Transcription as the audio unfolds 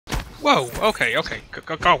Whoa, okay, okay.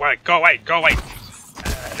 Go away, go away, go away.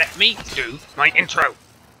 Let me do my intro.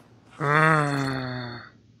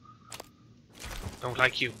 Don't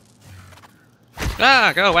like you.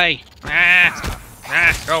 Ah, go away.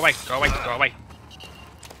 Go away, go away, go away.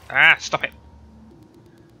 Stop it.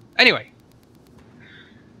 Anyway.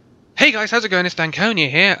 Hey guys, how's it going? It's Danconia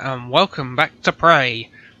here, and welcome back to Prey.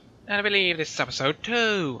 And I believe this is episode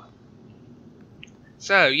 2.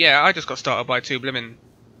 So, yeah, I just got started by 2 blimmin'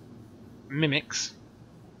 mimics.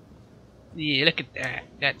 Yeah, look at that.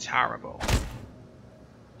 That's horrible.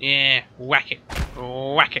 Yeah, whack it.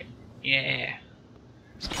 Whack it. Yeah.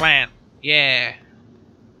 Plan. Yeah.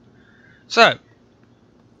 So,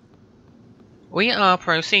 we are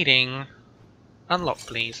proceeding. Unlock,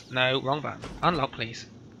 please. No, wrong button. Unlock, please.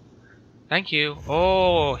 Thank you.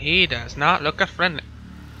 Oh, he does not look friendly.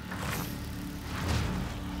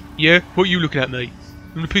 Yeah, what are you looking at, mate?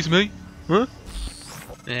 You want a piece of me? Huh?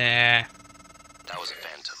 Yeah. That was a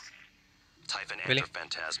phantom. Type an Really?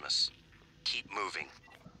 Phantasmus. Keep moving.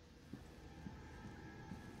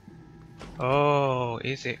 Oh,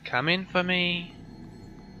 is it coming for me?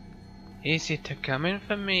 Is it coming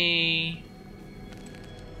for me?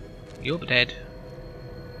 You're dead.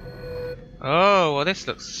 Oh, well this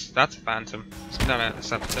looks... that's a phantom. No,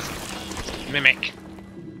 that's a mimic.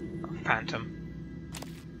 Not a phantom.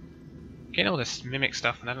 Getting all this mimic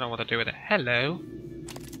stuff and I don't know what to do with it. Hello.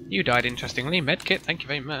 You died interestingly. Medkit, thank you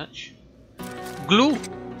very much. Glue!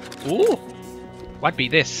 Ooh! What'd be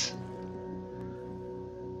this?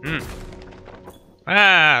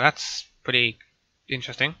 That's pretty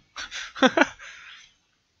interesting. The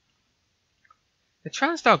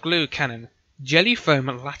Transtar Glue Cannon, Jelly Foam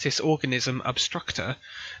Lattice Organism Obstructor,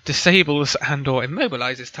 disables and/or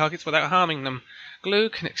immobilizes targets without harming them. Glue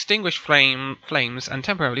can extinguish flames and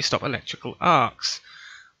temporarily stop electrical arcs.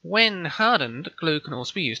 When hardened, glue can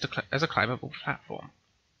also be used as a climbable platform.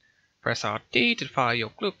 Press RD to fire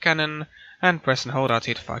your glue cannon, and press and hold RT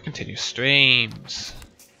to fire continuous streams.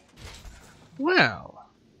 Well,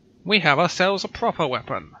 we have ourselves a proper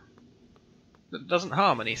weapon that doesn't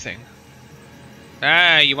harm anything.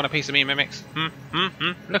 You want a piece of me, mimics?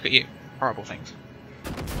 Look at you. Horrible things.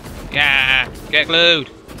 Yeah, get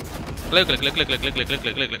glued. Glue, glue, glue, glue, glue, glue, glue, glue,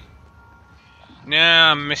 glue, glue, glue.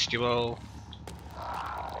 Nah, I missed you all.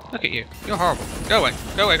 Look at you. You're horrible. Go away.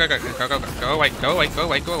 Go away, go, go, go, go, go, go. Go away, go away, go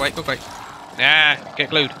away, go away, go away. Nah,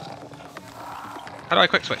 get glued. How do I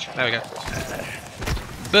quick switch? There we go.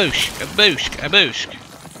 Boosh, a boosh, a boosh.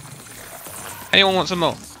 Anyone want some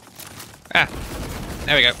more? There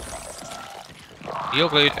we go. You're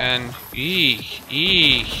glued and eek.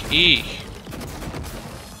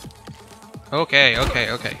 Okay,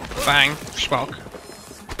 okay, okay. Bang, Spock.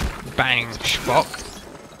 Bang, Spock.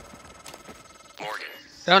 Morgan.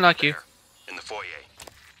 Don't like you. There, in the foyer.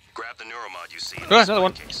 Grab the neuromod you see in Oh, another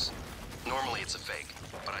one. case. Normally it's a fake,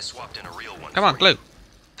 but I swapped in a real one. Come on, glue.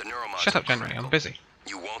 The neuromods Shut up, are January. I'm busy.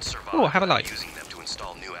 You won't survive Oh, have a without light. using them to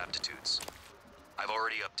install new aptitudes. I've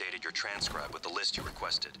already updated your transcribe with the list you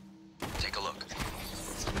requested. Take a look.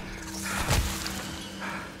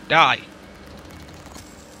 Die.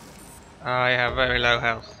 I have very low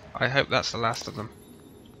health. I hope that's the last of them.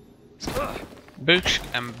 Booshk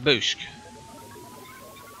and booshk.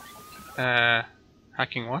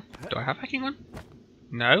 Hacking one? Do I have hacking one?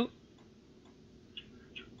 No.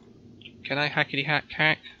 Can I hackety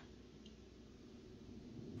hack?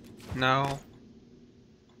 No.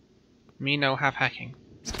 Me no have hacking.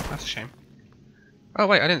 That's a shame. Oh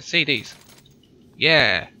wait, I didn't see these.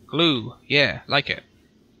 Yeah, glue. Yeah, like it.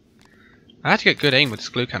 I had to get good aim with this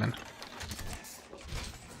glue cannon.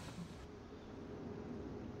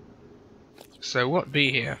 So what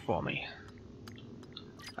be here for me?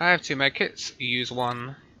 I have 2 medkits. Use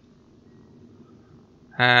one.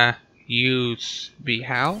 Use be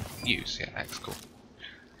how? Use, yeah, X, cool.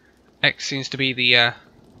 X seems to be the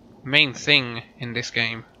main thing in this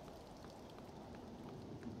game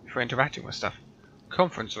for interacting with stuff.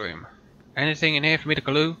 Conference room. Anything in here for me to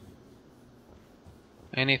glue?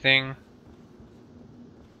 Anything?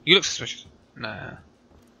 You look suspicious. Nah.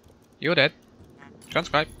 You're dead.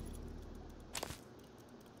 Transcribe.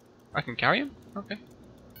 I can carry him? Okay.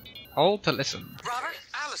 Hold to listen. Robert?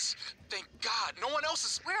 Alice, thank God. No one else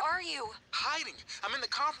is... Where are you? Hiding. I'm in the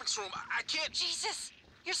conference room. I can't... Jesus!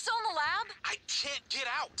 You're still in the lab? I can't get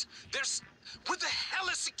out. There's... Where the hell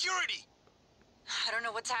is security? I don't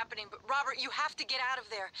know what's happening, but Robert, you have to get out of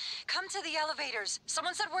there. Come to the elevators.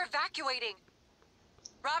 Someone said we're evacuating.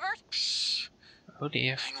 Robert? Shh. Oh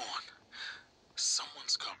dear. Hang on.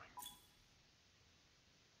 Someone's coming.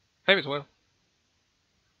 Favourites Will.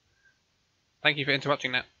 Thank you for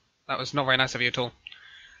interrupting that. That was not very nice of you at all.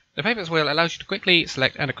 The favorites wheel allows you to quickly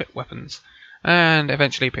select and equip weapons, and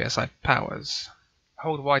eventually put aside powers.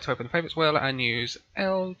 Hold Y to open the favorites wheel and use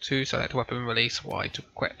L to select a weapon, release Y to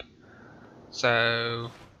equip.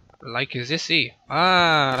 So, like is this E?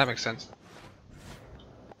 Ah, that makes sense.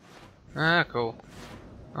 Ah, cool.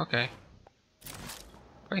 Okay.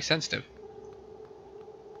 Very sensitive.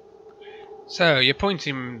 So, you're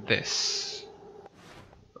pointing this.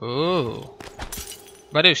 Ooh.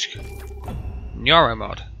 Badushk.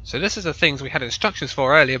 Neuromod. So this is the things we had instructions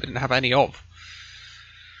for earlier but didn't have any of.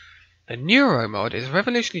 The Neuromod is a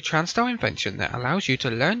revolutionary TranStar invention that allows you to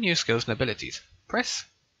learn new skills and abilities. Press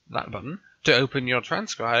that button to open your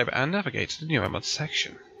transcribe and navigate to the Neuromod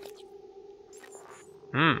section.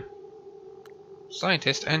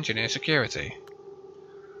 Scientist, Engineer, Security.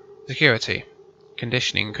 Security.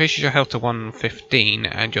 Conditioning. Increases your health to 115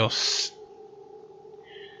 and your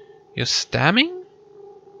stamming?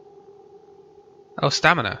 Oh,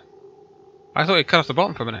 stamina. I thought it cut off the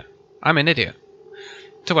bottom for a minute. I'm an idiot.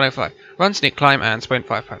 2105. Run, sneak, climb, and sprint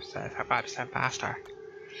 5% faster.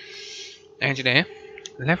 Engineer.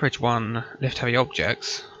 Leverage 1. Lift heavy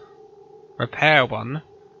objects. Repair 1.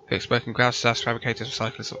 Fix broken ground staffs, fabricators,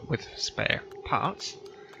 recyclers with spare parts.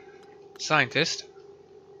 Scientist.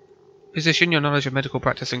 Physician. Your knowledge of medical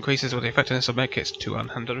practice increases with the effectiveness of medkits to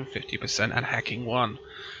 150% and hacking 1.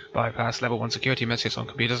 Bypass level 1 security measures on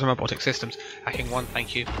computers and robotic systems. Hacking 1,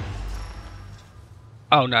 thank you.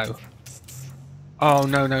 Oh no. Oh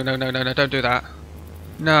no, no, no, no, no, no, don't do that.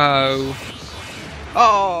 No.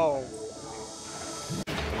 Oh!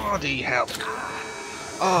 Bloody hell.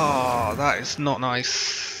 Oh, that is not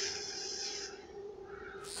nice.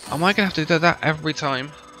 Am I going to have to do that every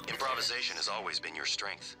time? Improvisation has always been your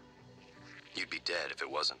strength. You'd be dead if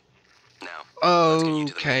it wasn't. Now, let's Okay. get you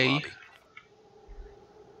to the main lobby.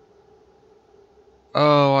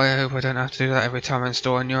 Oh, I hope I don't have to do that every time I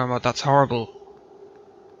install a Neuromod. That's horrible.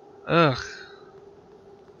 Ugh.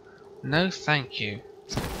 No thank you.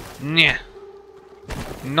 Nyeh.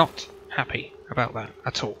 Not happy about that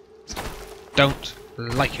at all. Don't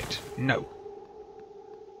like it. No.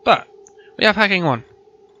 But, we have hacking 1.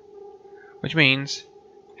 Which means,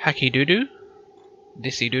 hacky doo-doo,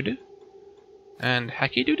 dissy doo-doo, and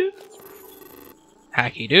hacky doo-doo?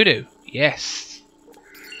 Hacky doo-doo. Yes.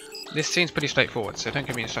 This seems pretty straightforward, so don't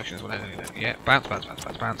give me instructions when I do that. Yeah, bounce, bounce, bounce,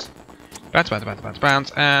 bounce, bounce. Bounce, bounce, bounce, bounce,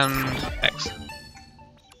 bounce, and X.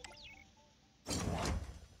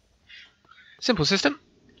 Simple system.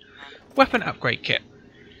 Weapon upgrade kit.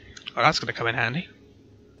 Oh, that's going to come in handy.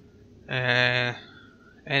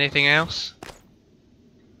 Anything else?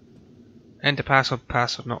 Enter password,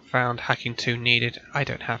 password not found, hacking 2 needed. I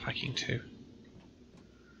don't have hacking 2.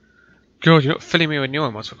 God, you're not filling me with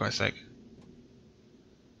Neuromods for Christ's sake.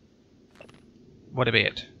 What be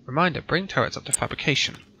it? Reminder, bring turrets up to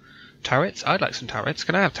fabrication. Turrets? I'd like some turrets.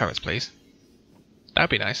 Can I have turrets, please? That'd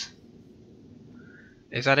be nice.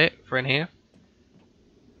 Is that it for in here?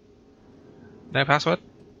 No password?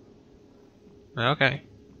 Okay.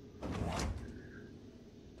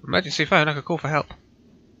 Emergency phone, I could call for help.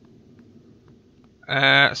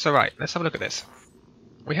 So right, let's have a look at this.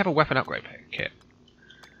 We have a weapon upgrade kit.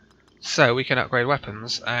 So we can upgrade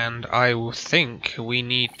weapons, and I will think we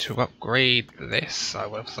need to upgrade this, I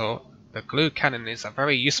would have thought. The glue cannon is a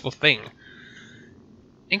very useful thing.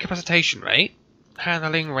 Incapacitation rate,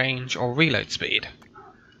 handling, range, or reload speed.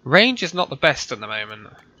 Range is not the best at the moment.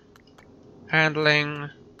 Handling,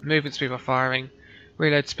 movement speed while firing,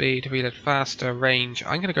 reload speed, reload faster, range.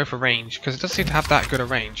 I'm going to go for range, because it doesn't seem to have that good a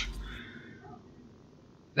range.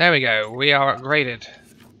 There we go, we are upgraded.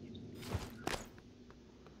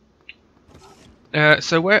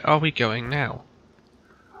 So where are we going now?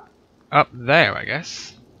 Up there, I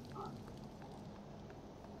guess.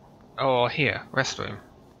 Or here, restroom.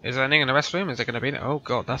 Is there anything in the restroom? Is it going to be there? Oh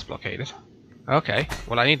god, that's blockaded. Okay,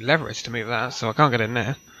 well I need leverage to move that, so I can't get in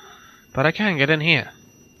there. But I can get in here.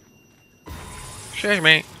 Excuse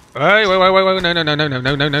me. Wait, no,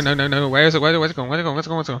 no. Where is it? Where's it going? Where's it going? Where's it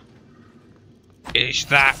going? Where's it going? It's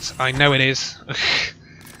that. I know it is.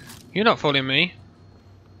 You're not fooling me.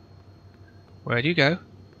 Where'd you go?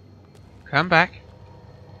 Come back.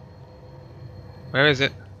 Where is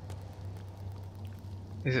it?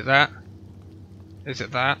 Is it that? Is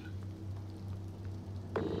it that?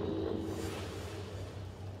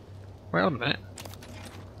 Wait on a minute.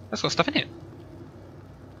 That's got stuff in it.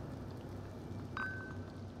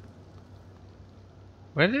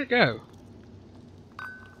 Where did it go?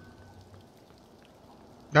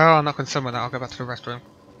 No, I'm not concerned with that. I'll go back to the restroom.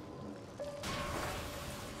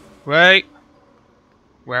 Wait.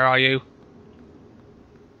 Where are you?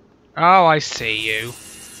 Oh, I see you.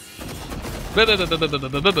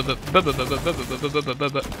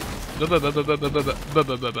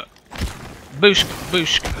 Boosh,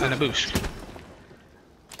 boosh, and a boosh.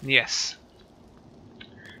 Yes.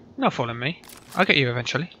 Not following me. I'll get you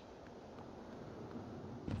eventually.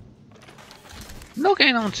 Not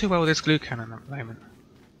getting on too well with this glue cannon at the moment.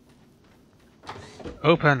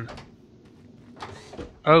 Open.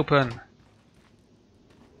 Open.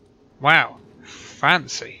 Wow.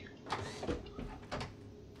 Fancy.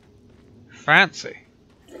 Fancy.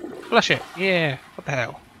 Flush it. Yeah. What the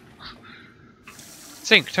hell?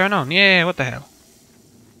 Sink. Turn on. Yeah. What the hell?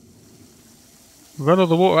 Run all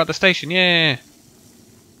the water out the station. Yeah.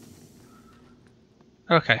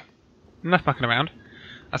 Okay. Enough mucking around.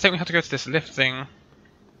 I think we have to go to this lift thing.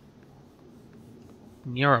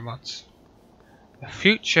 Neuromods. The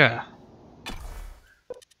future.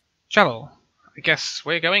 Travel. I guess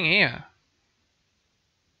we're going here.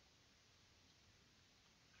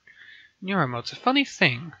 Neuromods. A funny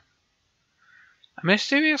thing. A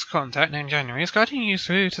mysterious contact named January is guiding you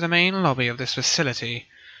through to the main lobby of this facility,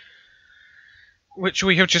 which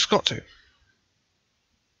we have just got to.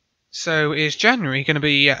 So is January going to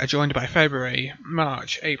be joined by February,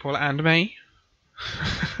 March, April and May?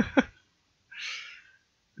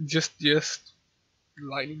 just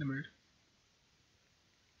lightening the mood.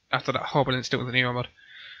 After that horrible incident with the Neuromod.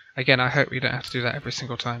 Again, I hope we don't have to do that every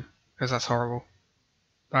single time, because that's horrible.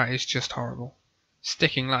 That is just horrible.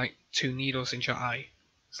 Sticking like 2 needles into your eye.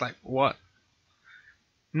 It's like, what?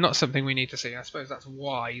 Not something we need to see. I suppose that's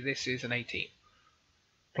why this is an 18.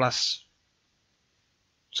 Plus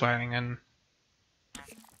swearing and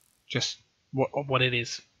just what it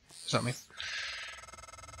is. Something.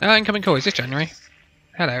 Incoming call. Is this January?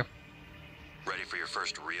 Hello. Ready for your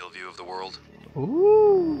first real view of the world?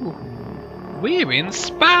 Ooh. We're in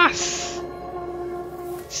space!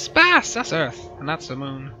 Space! That's Earth. And that's the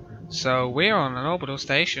moon. So we're on an orbital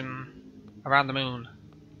station around the moon.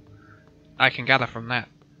 I can gather from that.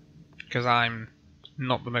 Because I'm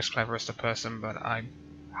not the most cleverest of person, but I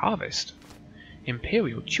harvest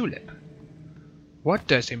Imperial Tulip. What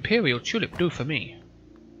does Imperial Tulip do for me?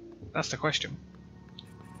 That's the question.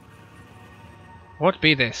 What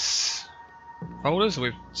be this? Folders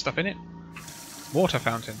with stuff in it? Water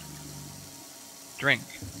fountain. Drink.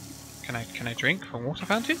 Can I drink from water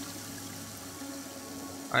fountain?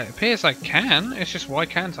 It appears I can, it's just why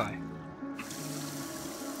can't I?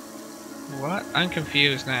 What? I'm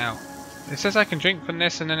confused now. It says I can drink from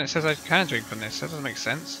this and then it says I can drink from this. That doesn't make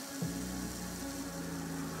sense.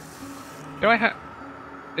 Do I have...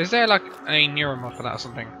 Is there like a neuromod for that or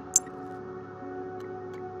something?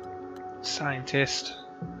 Scientist.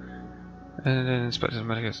 And then inspectors and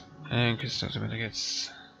medicates. And constructors and medicates.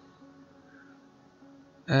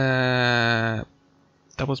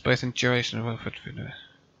 Doubles both in duration of food.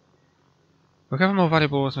 Recover more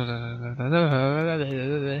valuables. That's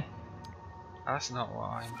not what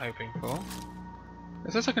I'm hoping for.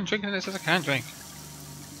 It says I can drink and it says I can't drink.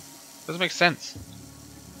 Doesn't make sense.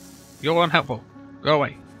 You're unhelpful. Go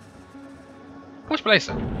away. Push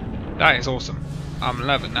Blazer. That is awesome. I'm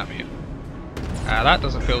loving that view. That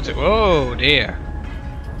doesn't feel too... Oh dear.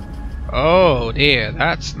 Oh dear,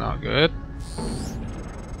 that's not good.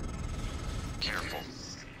 Careful.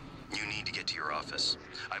 You need to get to your office.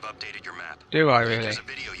 I've updated your map. Do I really? There's a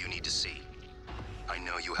video you need to see. I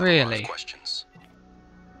know you have a lot Really? of questions.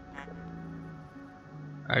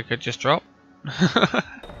 I could just drop.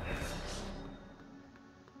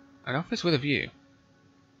 An office with a view.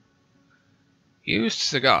 Used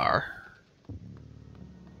cigar.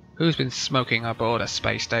 Who's been smoking aboard a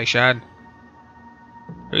space station?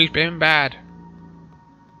 Who's been bad?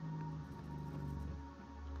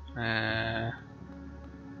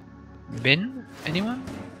 Bin? Anyone?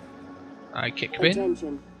 I kick bin.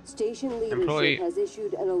 Attention. Station leadership Employee has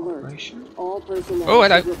issued an alert. operation. All personnel Oh,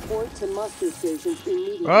 hello. should report to muster stations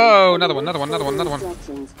immediately. Oh, another one.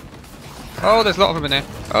 Instructions. Oh, there's a lot of them in there.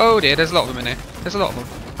 Oh dear, there's a lot of them in there. There's a lot of them.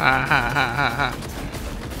 Ha ha ha ha ha.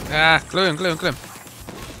 Ah, glue him, glue him, glue him.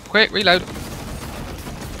 Quick, reload.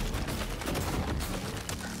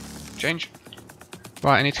 Change.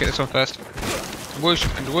 Right, I need to get this one first. Whoosh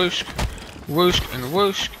and whoosh. Whoosh and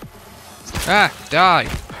whoosh. Ah, die.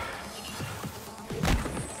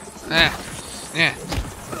 Ah, yeah.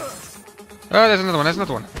 Oh, there's another one, there's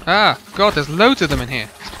another one. Ah, God, there's loads of them in here.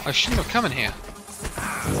 I shouldn't have come in here.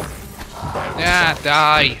 Yeah,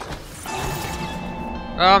 die.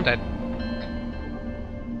 Oh, I'm dead.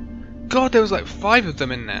 God, there was like 5 of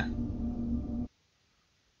them in there.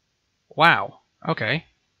 Wow. Okay.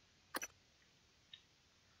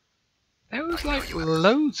 There was like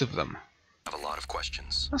loads of them. I have a lot of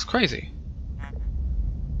questions. That's crazy.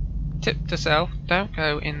 Tip to self, don't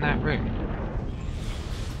go in that room.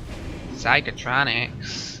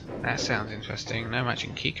 Psychotronics. That sounds interesting. No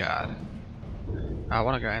matching keycard. I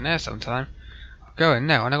want to go in there sometime. I'll go in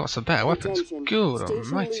now and I've got some better weapons. Attention. Good Station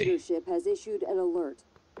almighty. leadership has issued an alert.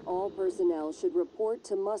 All personnel should report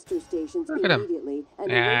to muster stations Look at him. immediately and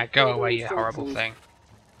Yeah, await go further away, you horrible instructions. thing.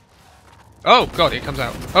 Oh god, it comes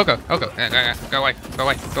out. Oh go, oh go. Yeah, go away, go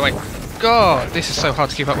away, go away. God, this is so hard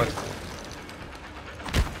to keep up with.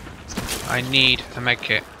 I need a med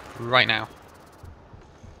kit right now.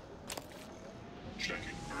 Checking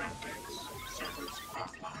for updates. Servers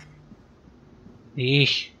offline.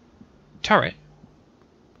 Eesh. Turret?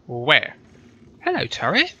 Where? Hello,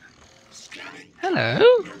 turret. Scanning. Hello.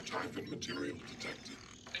 No type of material detected.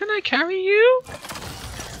 Can I carry you?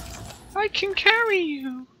 I can carry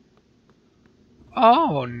you.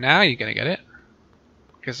 Oh, now you're gonna get it.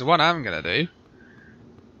 Because what I'm gonna do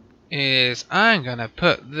is I'm gonna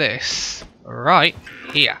put this right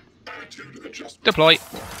here. Attitude adjustment. Deploy.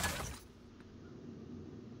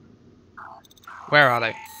 Where are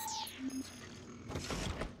they?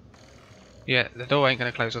 Yeah, the door ain't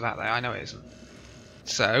gonna close with that there. I know it isn't.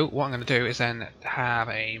 So what I'm gonna do is then have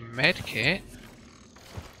a med kit.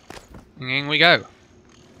 And in we go.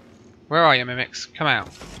 Where are you, mimics? Come out.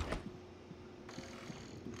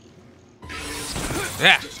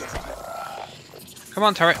 Yeah. Come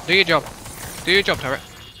on, turret. Do your job. Do your job, turret.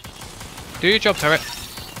 Do your job, turret.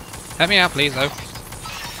 Let me out, please, though.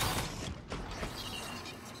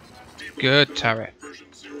 Good turret. Version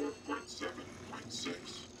 0.7.6.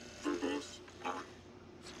 Verbose on.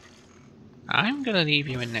 I'm gonna leave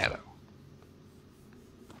you in there, though.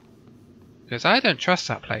 Because I don't trust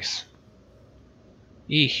that place.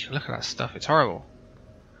 Eesh, look at that stuff. It's horrible.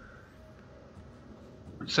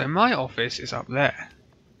 So my office is up there.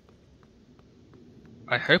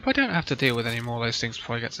 I hope I don't have to deal with any more of those things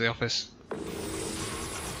before I get to the office.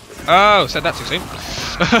 Oh, said that too soon.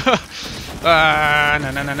 No,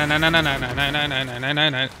 no, no, no, no, no, no, no, no, no, no, no, no, no,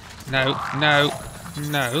 no, no,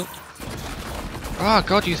 no. Oh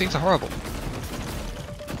god, you things are horrible.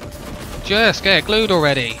 Just get glued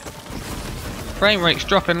already. Frame rate's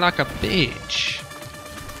dropping like a bitch.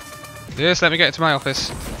 Just let me get to my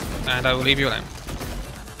office, and I will leave you alone.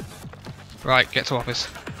 Right, get to office.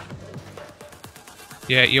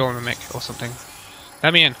 Yeah, you're a mimic or something.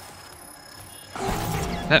 Let me in.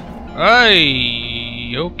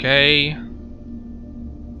 Hey, okay.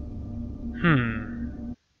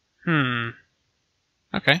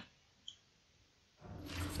 Okay.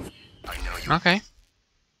 I know you Okay.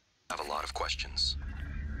 have a lot of questions.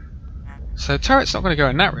 So Turret's not going to go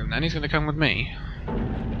in that room then, he's going to come with me.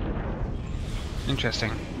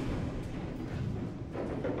 Interesting.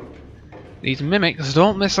 These mimics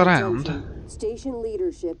don't mess around. Attention. Station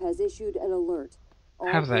leadership has issued an alert. All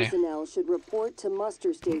Have they? personnel should report to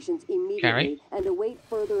muster stations immediately Carrie? and await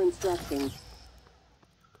further instructions.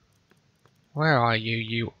 Where are you,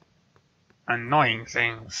 you annoying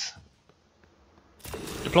things?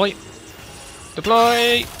 Deploy!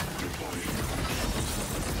 Deploy!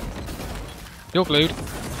 You're glued.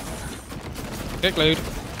 Get glued.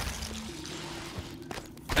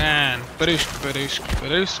 And badoosh, badoosh,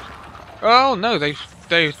 badoosh. Oh no, they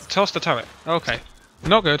tossed the turret. Okay.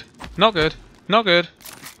 Not good. Not good. Not good.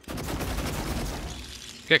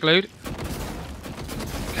 Get glued.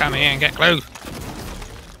 Come here and get glued.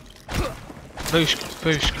 Boosh,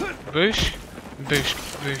 boosh, boosh, boosh,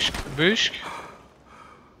 boosh, boosh.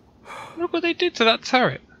 Look what they did to that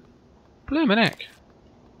turret. Bloomin' heck.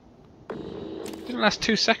 Didn't last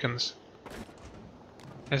 2 seconds.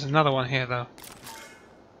 There's another one here though.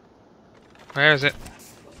 Where is it?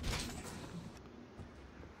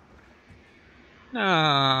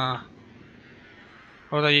 Ah.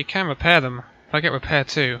 Although you can repair them. If I get repaired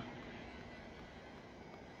too.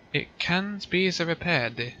 It can be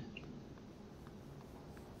repaired.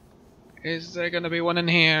 Is there gonna be one in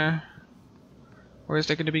here? Or is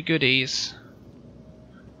there gonna be goodies?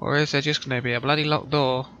 Or is there just gonna be a bloody locked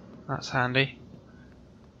door? That's handy.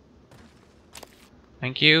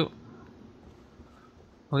 Thank you.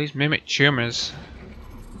 All these mimic tumors.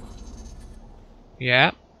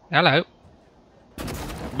 Yeah. Hello.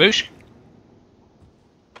 Boosh.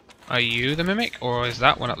 Are you the mimic, or is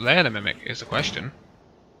that one up there the mimic, is the question.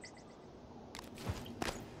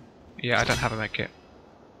 Yeah, I don't have a med kit.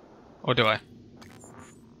 Or do I?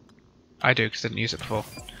 I do, because I didn't use it before.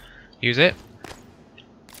 Use it.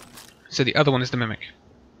 So the other one is the mimic.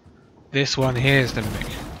 This one here is the mimic.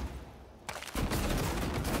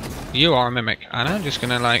 You are a mimic, and I'm just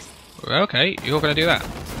gonna like... Okay, you're gonna do that.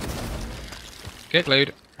 Get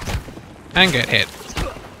glued. And get hit.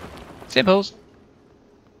 Simples.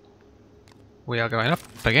 We are going up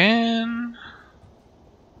again.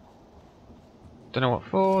 Don't know what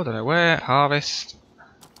for, don't know where. Harvest.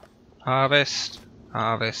 Harvest.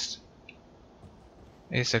 Harvest.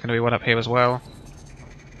 Is there going to be one up here as well?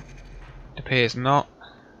 It appears not.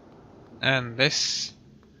 And this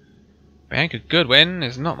Bianca Goodwin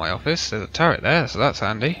is not my office. There's a turret there, so that's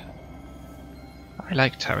handy. I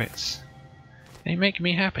like turrets. They make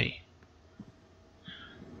me happy.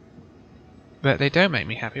 But they don't make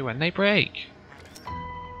me happy when they break.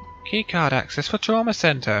 Keycard access for Trauma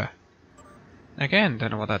Center. Again,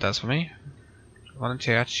 don't know what that does for me.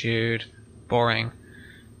 Volunteer attitude, boring.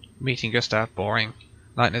 Meeting Gustav, boring.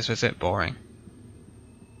 Lightness visit, boring.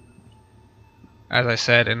 As I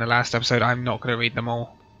said in the last episode, I'm not going to read them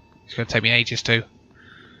all. It's going to take me ages to.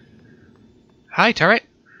 Hi, turret.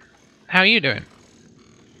 How are you doing?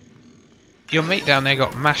 Your mate down there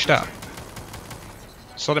got mashed up.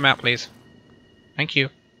 Sort him out, please. Thank you.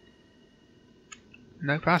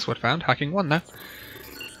 No password found. Hacking 1 though.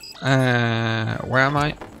 Where am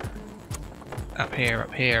I? Up here,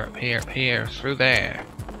 up here, up here, up here, through there.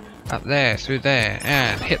 Up there, through there,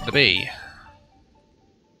 and hit the B.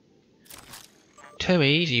 Too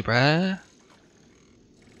easy, bruh.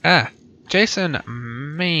 Ah, Jason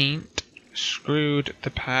Maint screwed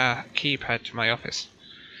the keypad to my office.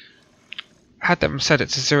 Had them set it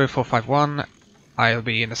to 0451. I'll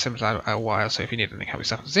be in the Sims a while, so if you need anything, help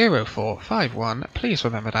yourself. 0451. Please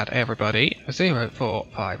remember that, everybody.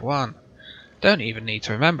 0451. Don't even need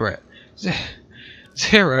to remember it.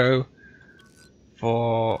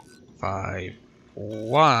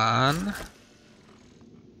 0451.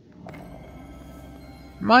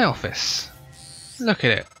 My office. Look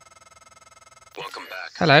at it. Welcome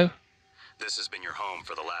back. Hello. This has been your home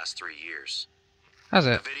for the last 3 years. How's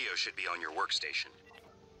The it? video should be on your workstation.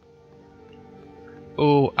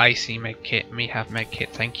 Oh, I see medkit. Me have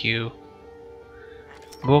medkit, thank you.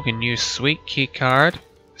 Morgan new sweet key card.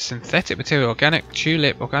 Synthetic material, organic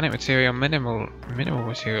tulip, organic material, minimal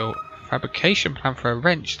material. Fabrication plan for a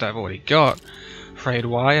wrench that I've already got. Frayed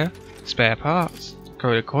wire, spare parts,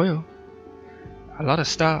 corroded coil. A lot of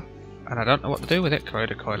stuff, and I don't know what to do with it.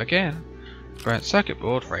 Corroded coil again. Burnt circuit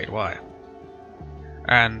board, frayed wire.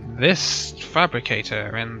 And this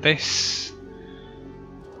fabricator, and this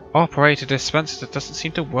operator dispenser that doesn't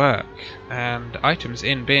seem to work. And items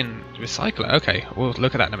in bin recycler. Okay, we'll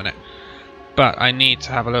look at that in a minute. But I need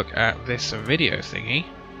to have a look at this video thingy.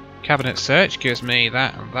 Cabinet search gives me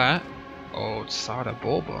that and that. Old Sada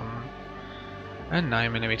Bourbon. And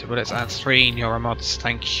 9mm bullets and 3 neuromods.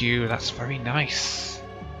 Thank you, that's very nice.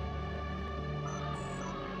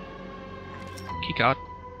 Keycard.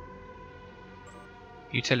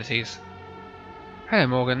 Utilities. Hello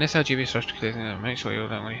Morgan, this RGB social clear. Make sure you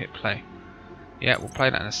don't want to hit play. Yeah, we'll play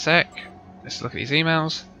that in a sec. Let's look at these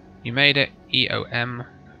emails. You made it. EOM.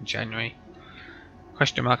 January.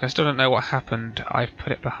 Question mark. I still don't know what happened. I've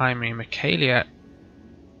put it behind me. Michaelia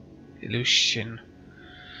Illusion.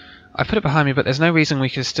 I put it behind me, but there's no reason we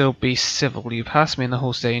can still be civil. You passed me in the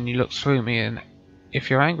hall today and you looked through me, and if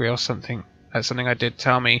you're angry or something at something I did,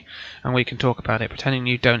 tell me and we can talk about it. Pretending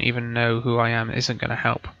you don't even know who I am isn't going to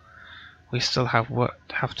help. We still have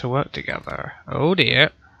to work together. Oh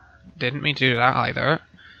dear. Didn't mean to do that either.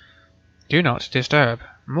 Do not disturb.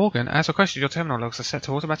 Morgan, as requested, your terminal logs are set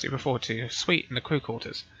to automatically report to your suite in the crew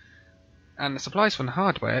quarters. And the supplies from the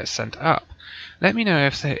hardware is sent up. Let me know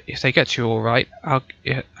if they get you alright,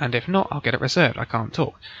 and if not, I'll get it reserved. I can't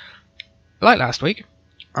talk. Like last week,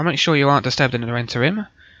 I'll make sure you aren't disturbed in the interim.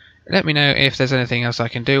 Let me know if there's anything else I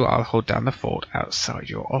can do. I'll hold down the fort outside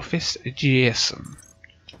your office, Jason.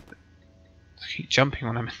 Keep jumping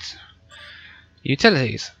on them.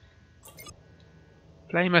 Utilities.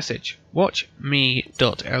 Play message. Watch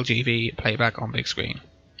me.lgv playback on big screen.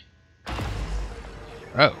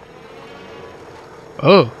 Oh.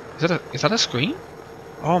 Oh, is that a screen?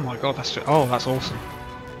 Oh my god, that's awesome.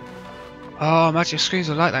 Oh, imagine if screens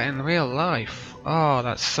were like that in real life. Oh,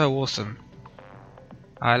 that's so awesome.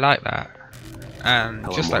 I like that. And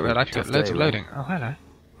Hello, just like real Morgan. life, you got Tough loads day, of right? loading. Oh, hello.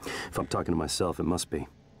 If I'm talking to myself, it must be.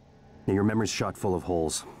 Now, your memory's shot full of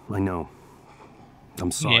holes. I know. I'm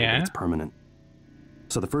sorry, Yeah. but it's permanent.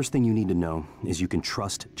 So the first thing you need to know is you can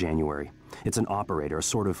trust January. It's an operator, a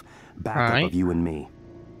sort of backup Right. of you and me.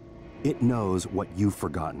 It knows what you've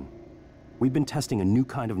forgotten. We've been testing a new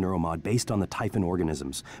kind of neuromod based on the Typhon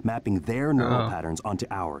organisms, mapping their neural patterns onto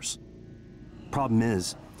ours. Problem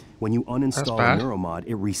is, when you uninstall a bad. neuromod,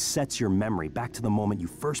 it resets your memory back to the moment you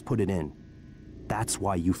first put it in. That's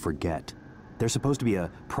why you forget. There's supposed to be a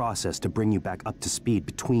process to bring you back up to speed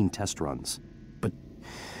between test runs. But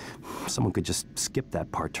someone could just skip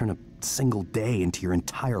that part, turn a single day into your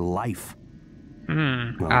entire life.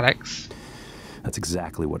 Well, Alex. That's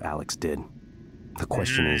exactly what Alex did. The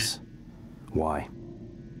question is, why?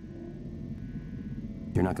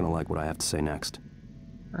 You're not gonna like what I have to say next.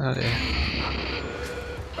 Oh dear.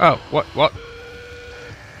 Oh, what? What?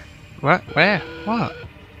 Where? What?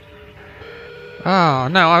 Oh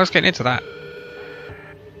no, I was getting into that.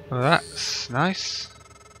 Well, that's nice.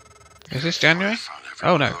 Is this January?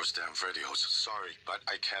 Oh no. Those damn videos. Sorry, but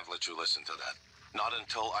I can't let you listen to that. Not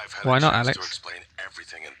until I've had Why a not, chance Alex? to explain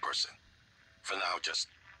everything in person. For now, just...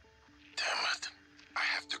 Damn it. I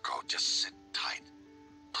have to go. Just sit tight.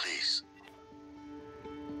 Please.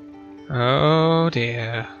 Oh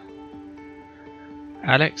dear.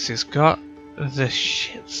 Alex has got the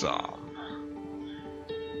shits on.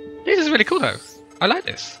 This is really cool though. I like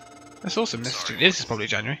this. That's awesome. This is probably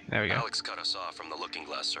January. There we go. Alex cut us off from the Looking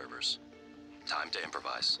Glass servers. Time to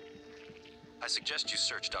improvise. I suggest you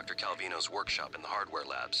search Dr. Calvino's workshop in the hardware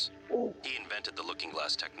labs. He invented the Looking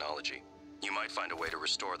Glass technology. You might find a way to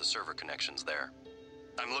restore the server connections there.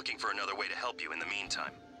 I'm looking for another way to help you in the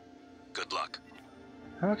meantime. Good luck.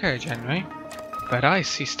 Okay, January. But I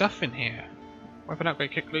see stuff in here. Weapon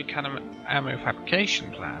upgrade, kick loot, cannon, ammo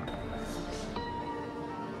fabrication plan.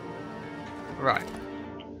 Right.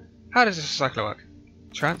 How does this cycle work?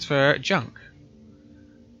 Transfer junk.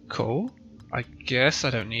 Cool. I guess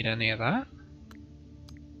I don't need any of that.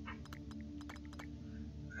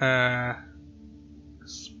 A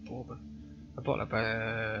bottle of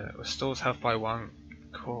restores health by 1,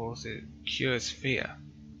 cures fear.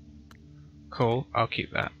 Cool, I'll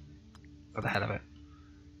keep that for the hell of it.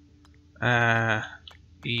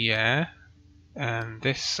 Yeah, and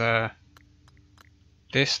this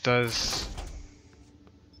does.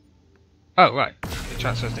 Oh right, it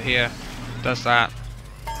transfers to here, does that,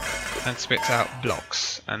 and spits out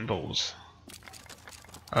blocks and balls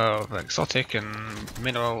of exotic and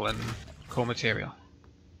mineral and core material,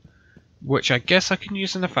 which I guess I can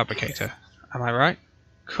use in the fabricator. Am I right?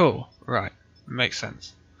 Cool. Right, makes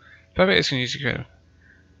sense. Fabricator's can use to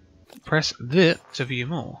press the to view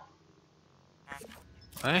more.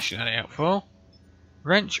 That's not helpful.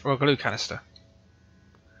 Wrench or glue canister?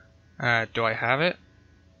 Do I have it?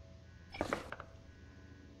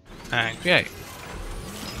 And create.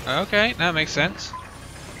 Okay, that makes sense.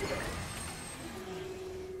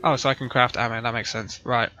 Oh, so I can craft ammo, that makes sense.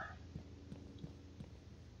 Right.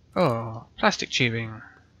 Oh, plastic tubing.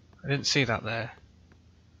 I didn't see that there.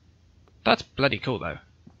 That's bloody cool though.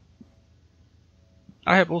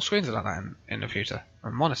 I hope all screens are like that in the future.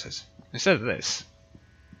 And monitors. Instead of this,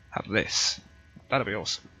 have this. That'll be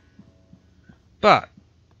awesome. But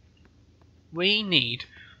we need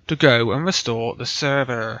to go and restore the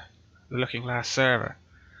server. The Looking Glass server.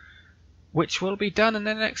 Which will be done in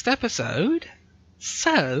the next episode.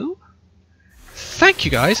 So, thank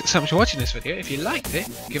you guys so much for watching this video. If you liked it,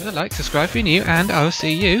 give it a like, subscribe if you're new, and I'll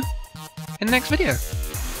see you in the next video.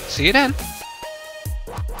 See you then.